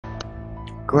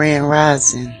Grand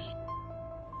Rising.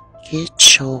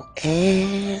 Get your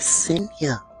ass in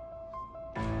here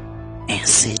and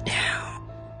sit down.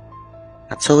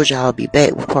 I told y'all I'll be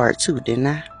back with part 2, didn't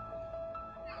I?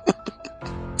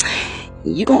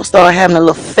 You gonna start having a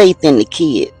little faith in the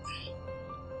kid.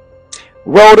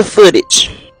 Roll the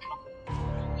footage.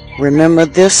 Remember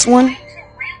this one?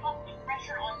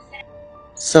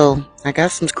 So I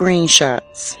got some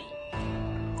screenshots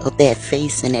of that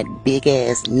face and that big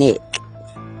ass neck.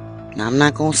 Now I'm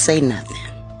not gonna say nothing.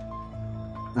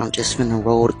 I'm just finna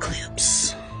roll the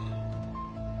clips.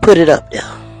 Put it up there.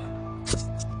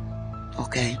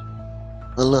 Okay.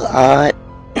 A little odd.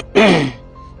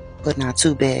 But not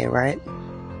too bad, right?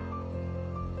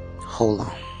 Hold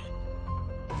on.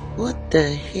 What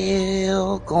the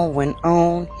hell going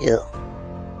on here?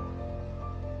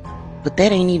 But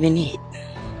that ain't even it.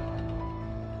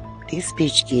 This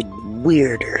bitch get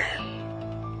weirder.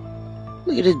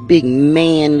 Look at this big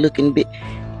man looking bit.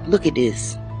 Look at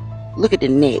this. Look at the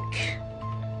neck.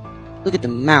 Look at the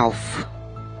mouth.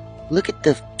 Look at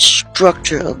the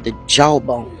structure of the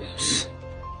jawbones.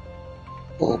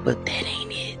 Oh, but that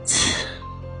ain't it.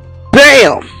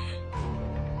 Bam!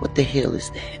 What the hell is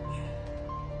that?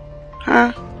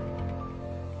 Huh?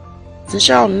 Since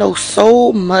y'all know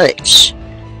so much,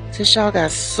 since y'all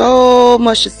got so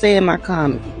much to say in my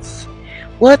comments,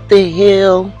 what the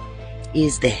hell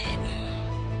is that?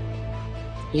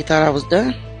 You thought I was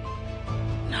done?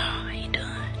 No, I ain't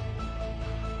done.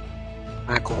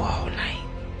 I go all night.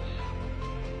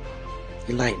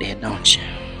 You like that, don't you?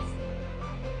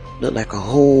 Look like a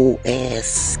whole ass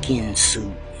skin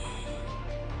suit.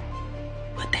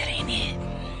 But that ain't it.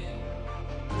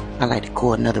 I like to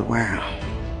go another round.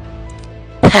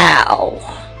 Pow!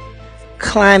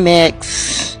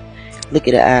 Climax. Look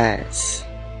at the eyes.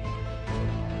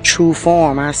 True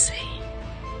form, I say.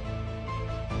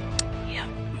 Yep.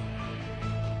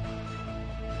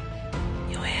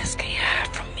 Your ass can't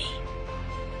hide from me.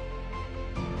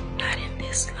 Not in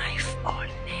this life or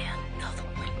in another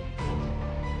one.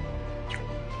 You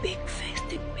big-faced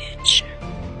bitch.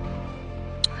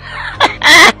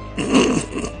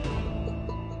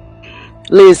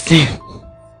 Listen,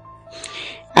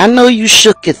 I know you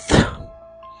shooketh.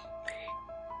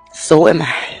 So am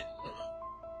I.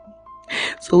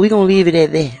 So we're gonna leave it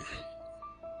at that.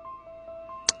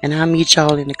 And I'll meet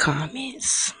y'all in the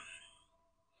comments.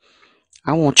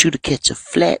 I want you to catch a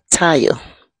flat tire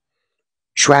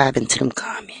driving to them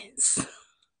comments.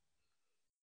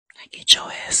 Now get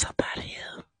your ass up out of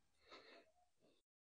here.